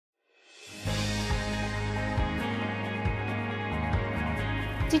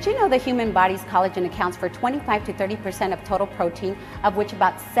Did you know the human body's collagen accounts for 25 to 30% of total protein, of which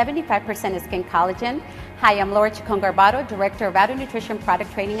about 75% is skin collagen? Hi, I'm Laura Chacon-Garbado, Director of Auto Nutrition Product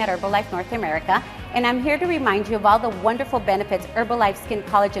Training at Herbalife North America, and I'm here to remind you of all the wonderful benefits Herbalife Skin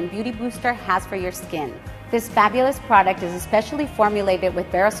Collagen Beauty Booster has for your skin. This fabulous product is especially formulated with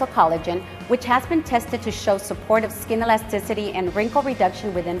Verisol collagen, which has been tested to show support of skin elasticity and wrinkle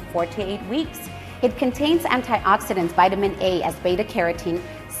reduction within 4 to 8 weeks. It contains antioxidants, vitamin A as beta-carotene,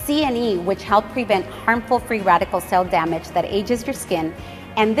 C and E, which help prevent harmful free radical cell damage that ages your skin,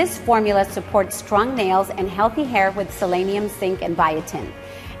 and this formula supports strong nails and healthy hair with selenium, zinc, and biotin.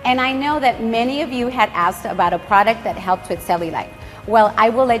 And I know that many of you had asked about a product that helps with cellulite. Well, I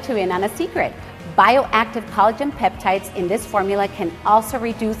will let you in on a secret. Bioactive collagen peptides in this formula can also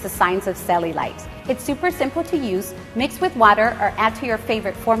reduce the signs of cellulite. It's super simple to use. Mix with water or add to your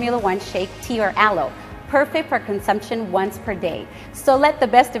favorite Formula One shake, tea, or aloe. Perfect for consumption once per day. So let the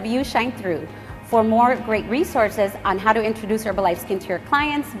best of you shine through. For more great resources on how to introduce Herbalife Skin to your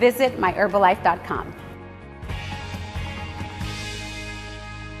clients, visit myherbalife.com.